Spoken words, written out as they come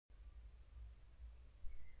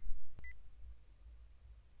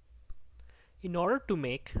In order to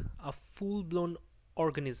make a full-blown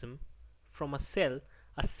organism from a cell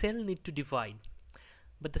needs to divide.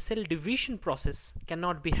 But the cell division process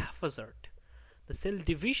cannot be haphazard. The cell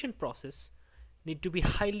division process needs to be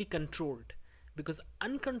highly controlled because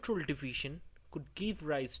uncontrolled division could give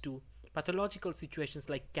rise to pathological situations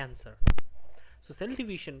like cancer. So cell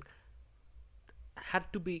division had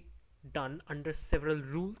to be done under several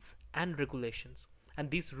rules and regulations, and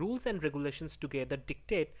these rules and regulations together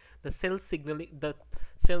dictate the cell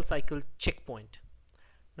cycle checkpoint.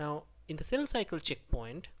 Now in the cell cycle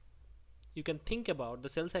checkpoint, you can think about the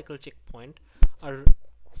cell cycle checkpoint a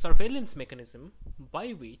surveillance mechanism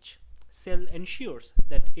by which cell ensures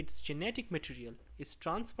that its genetic material is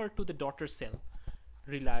transferred to the daughter cell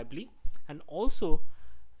reliably, and also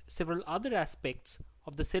several other aspects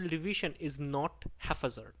of the cell division is not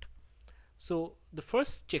haphazard. So the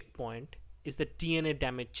first checkpoint is the DNA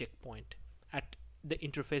damage checkpoint at the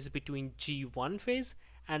interface between G1 phase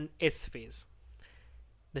and S phase.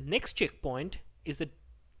 The next checkpoint is the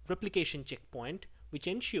replication checkpoint, which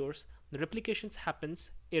ensures the replications happens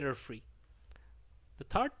error-free. The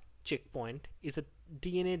third checkpoint is a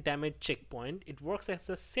DNA damage checkpoint. It works as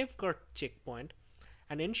a safeguard checkpoint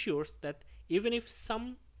and ensures that even if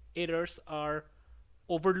some errors are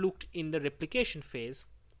overlooked in the replication phase,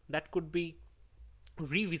 that could be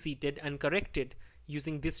revisited and corrected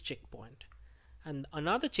using this checkpoint. And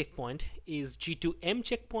another checkpoint is G2M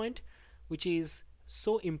checkpoint, which is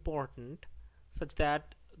so important such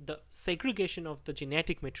that the segregation of the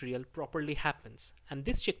genetic material properly happens, and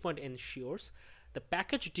this checkpoint ensures the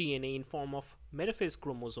packaged DNA in form of metaphase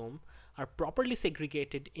chromosome are properly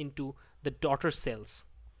segregated into the daughter cells.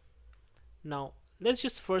 Now let's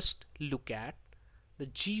just first look at the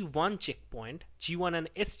G1 checkpoint, G1 and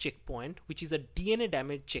S checkpoint, which is a DNA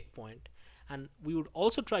damage checkpoint, and we would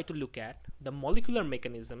also try to look at the molecular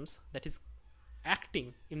mechanisms that is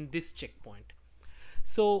acting in this checkpoint.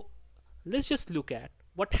 So let's just look at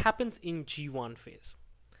what happens in G1 phase.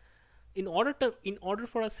 In order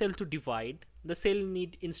for a cell to divide, the cell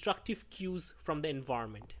need instructive cues from the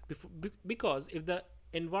environment, because if the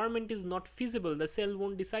environment is not feasible, the cell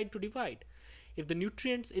won't decide to divide. If the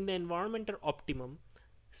nutrients in the environment are optimum,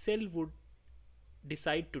 cell would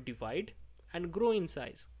decide to divide and grow in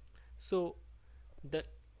size. So the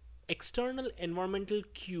external environmental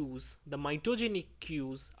cues, the mitogenic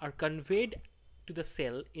cues, are conveyed to the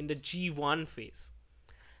cell in the G1 phase,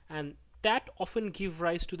 and that often give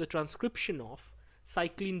rise to the transcription of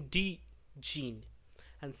cyclin D gene.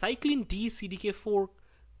 And cyclin D CDK4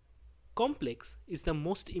 complex is the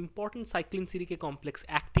most important cyclin CDK complex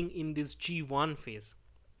acting in this G1 phase,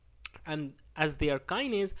 and as they are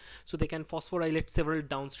kinase, so they can phosphorylate several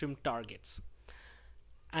downstream targets.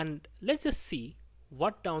 And let's just see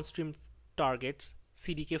what downstream targets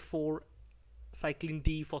CDK4 cyclin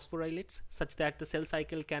D phosphorylates such that the cell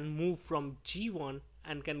cycle can move from G1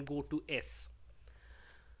 and can go to S.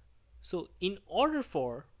 So in order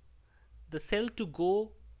for the cell to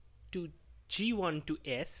go to G1 to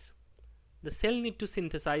S, the cell need to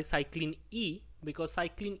synthesize cyclin E, because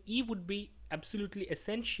cyclin E would be absolutely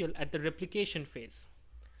essential at the replication phase.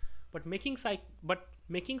 But making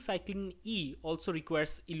cyclin E also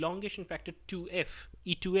requires elongation factor 2F,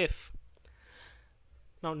 E2F.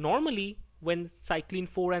 Now normally when cyclin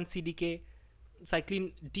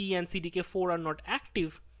D and CDK4 are not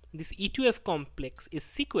active, this E2F complex is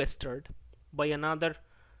sequestered by another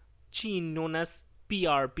gene known as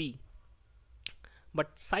PRB.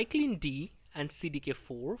 But cyclin D and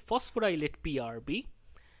CDK4 phosphorylate PRB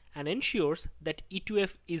and ensures that E2F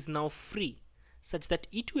is now free, such that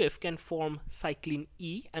E2F can form cyclin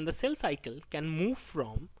E and the cell cycle can move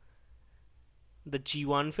from the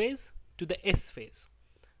G1 phase to the S phase.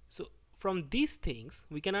 So from these things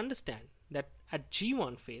we can understand that at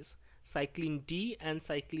G1 phase, cyclin D and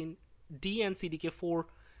CDK4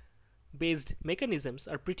 based mechanisms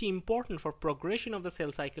are pretty important for progression of the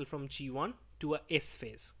cell cycle from G1 to a S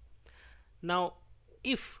phase. Now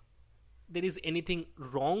if there is anything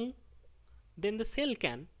wrong, then the cell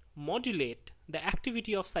can modulate the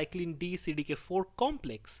activity of cyclin D CDK4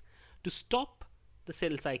 complex to stop the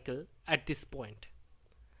cell cycle at this point.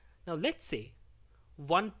 Now let's say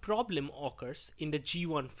one problem occurs in the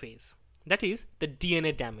G1 phase, that is the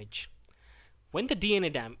DNA damage. When the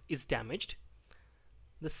DNA is damaged,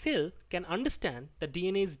 the cell can understand the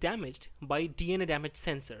DNA is damaged by DNA damage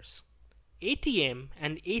sensors. ATM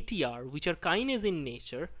and ATR, which are kinase in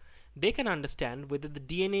nature, they can understand whether the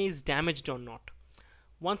DNA is damaged or not.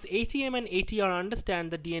 Once ATM and ATR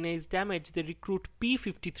understand the DNA is damaged, they recruit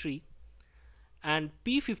P53, and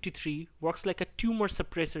P53 works like a tumor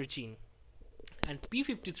suppressor gene. And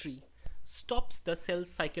P53 stops the cell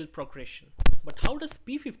cycle progression. But how does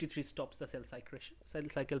p53 stops the cell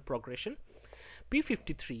cycle progression?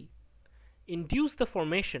 p53 induce the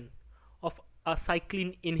formation of a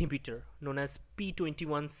cyclin inhibitor known as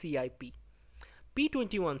p21-CIP.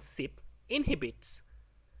 p21-CIP inhibits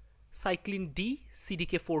cyclin D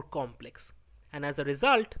CDK4 complex, and as a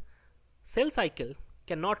result, cell cycle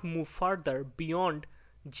cannot move further beyond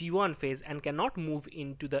G1 phase and cannot move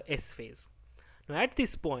into the S phase. Now at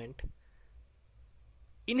this point,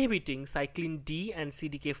 inhibiting cyclin D and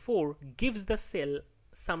CDK4 gives the cell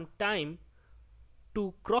some time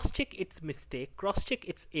to cross-check its mistake, cross-check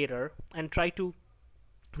its error, and try to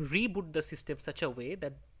reboot the system such a way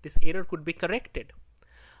that this error could be corrected.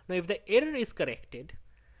 Now if the error is corrected,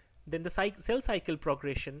 then the cell cycle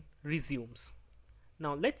progression resumes.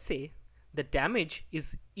 Now let's say the damage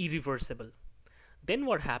is irreversible. Then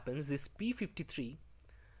what happens is p53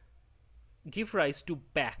 give rise to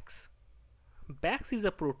BAX. BAX is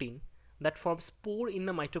a protein that forms pore in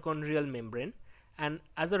the mitochondrial membrane, and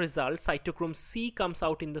as a result cytochrome C comes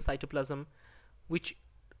out in the cytoplasm, which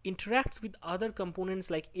interacts with other components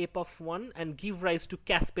like APOF1 and give rise to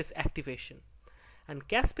caspase activation. And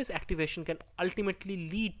caspase activation can ultimately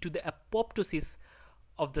lead to the apoptosis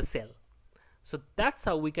of the cell. So that's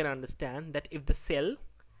how we can understand that if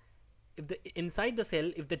inside the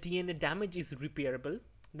cell, if the DNA damage is repairable,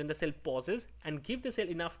 then the cell pauses and give the cell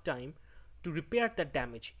enough time to repair that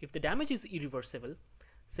damage. If the damage is irreversible,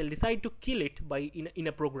 cell decide to kill it in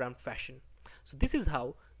a programmed fashion. So this is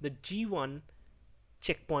how the G1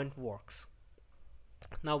 checkpoint works.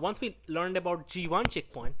 Now once we learned about G1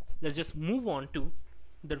 checkpoint, let's just move on to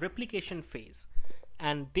the replication phase,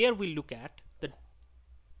 and there we look at the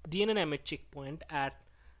DNA damage checkpoint at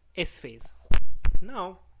S phase.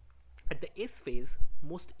 Now at the S phase,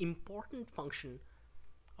 most important function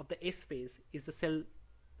of the S phase is the cell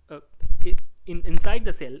inside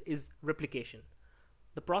the cell is replication,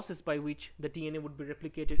 the process by which the DNA would be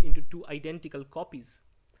replicated into two identical copies.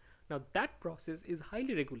 Now that process is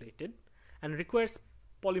highly regulated and requires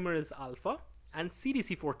polymerase alpha and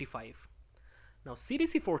CDC45. Now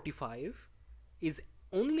CDC45 is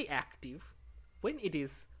only active when it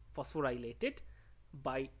is phosphorylated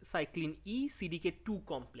by cyclin E CDK2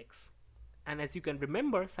 complex. And as you can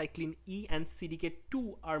remember, cyclin E and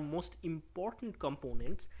CDK2 are most important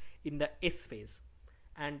components in the S phase.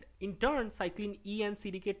 And in turn, cyclin E and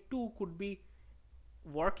CDK2 could be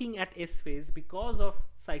working at S phase because of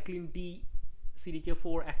cyclin D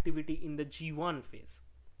CDK4 activity in the G1 phase.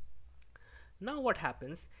 Now what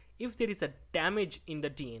happens if there is a damage in the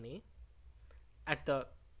DNA at the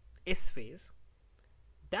S phase?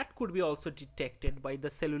 That could be also detected by the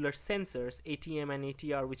cellular sensors ATM and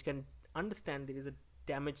ATR, which can understand there is a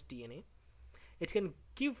damaged DNA. It can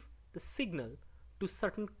give the signal to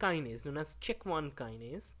certain kinase known as CHEK1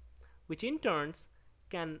 kinase, which in turns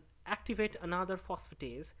can activate another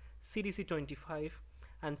phosphatase, CDC25,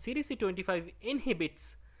 and CDC25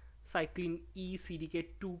 inhibits cyclin E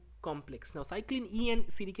CDK2 complex. Now cyclin E and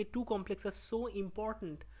CDK2 complex are so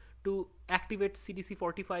important to activate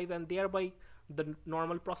CDC45 and thereby the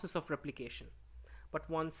normal process of replication. But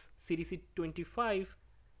once CDC25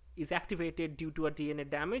 is activated due to a DNA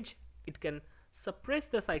damage, it can suppress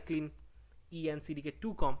the cyclin E and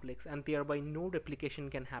CDK2 complex, and thereby no replication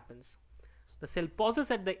can happen. The cell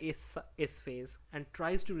pauses at the S phase and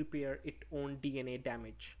tries to repair its own DNA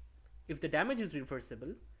damage. If the damage is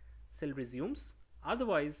reversible, cell resumes.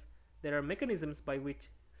 Otherwise, there are mechanisms by which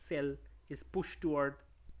cell is pushed toward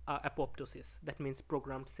apoptosis. That means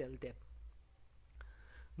programmed cell death.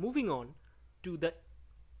 Moving on to the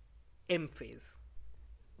M phase.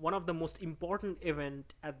 One of the most important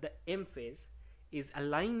events at the M phase is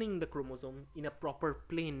aligning the chromosome in a proper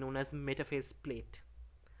plane known as metaphase plate.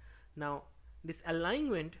 Now, this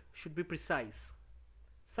alignment should be precise,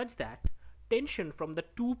 such that tension from the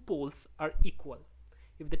two poles are equal.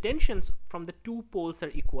 If the tensions from the two poles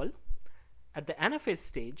are equal, at the anaphase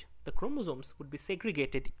stage, the chromosomes would be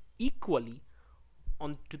segregated equally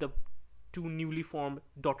onto the two newly formed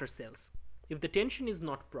daughter cells. If the tension is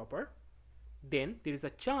not proper, then there is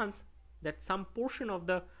a chance that some portion of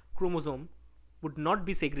the chromosome would not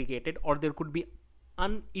be segregated, or there could be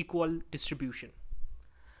unequal distribution.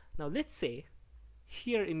 Now let's say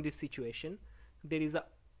here in this situation there is a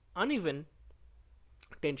uneven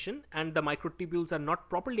tension and the microtubules are not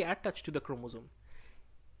properly attached to the chromosome.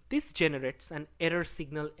 This generates an error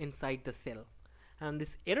signal inside the cell, and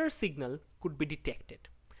this error signal could be detected.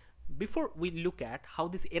 Before we look at how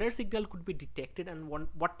this error signal could be detected and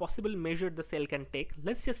what possible measure the cell can take,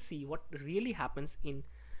 let's just see what really happens in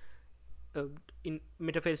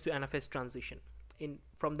metaphase to anaphase transition.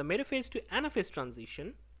 from the metaphase to anaphase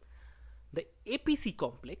transition, the APC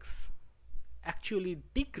complex actually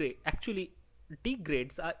degrades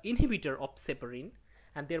an inhibitor of separin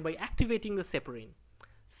and thereby activating the separin.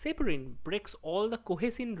 Separin breaks all the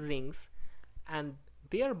cohesin rings and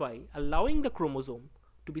thereby allowing the chromosome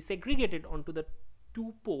to be segregated onto the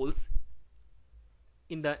two poles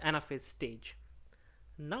in the anaphase stage.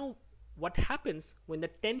 Now what happens when the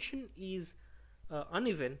tension is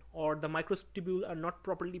uneven or the microtubules are not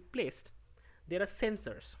properly placed? There are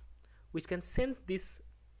sensors which can sense this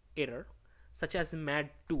error, such as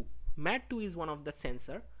MAD2. MAD2 is one of the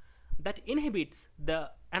sensor that inhibits the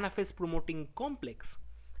anaphase promoting complex,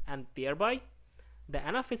 and thereby the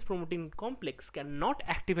anaphase promoting complex cannot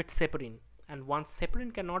activate separin, and once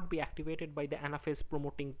separin cannot be activated by the anaphase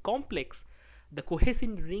promoting complex, the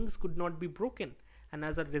cohesin rings could not be broken, and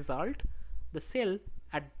as a result the cell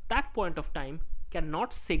at that point of time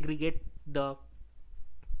cannot segregate the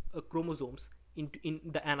chromosomes in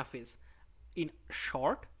the anaphase. In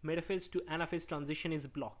short, metaphase to anaphase transition is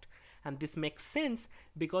blocked, and this makes sense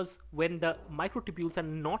because when the microtubules are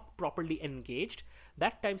not properly engaged,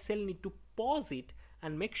 that time cell need to pause it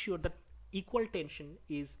and make sure that equal tension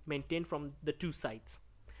is maintained from the two sides.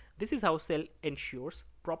 This is how cell ensures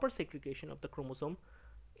proper segregation of the chromosome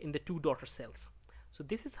in the two daughter cells. So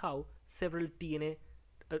this is how several DNA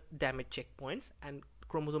damage checkpoints and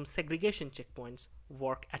chromosome segregation checkpoints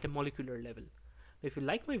work at a molecular level. If you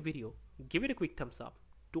like my video, give it a quick thumbs up.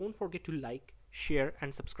 Don't forget to like, share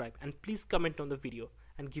and subscribe, and please comment on the video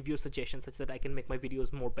and give your suggestions such that I can make my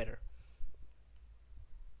videos more better.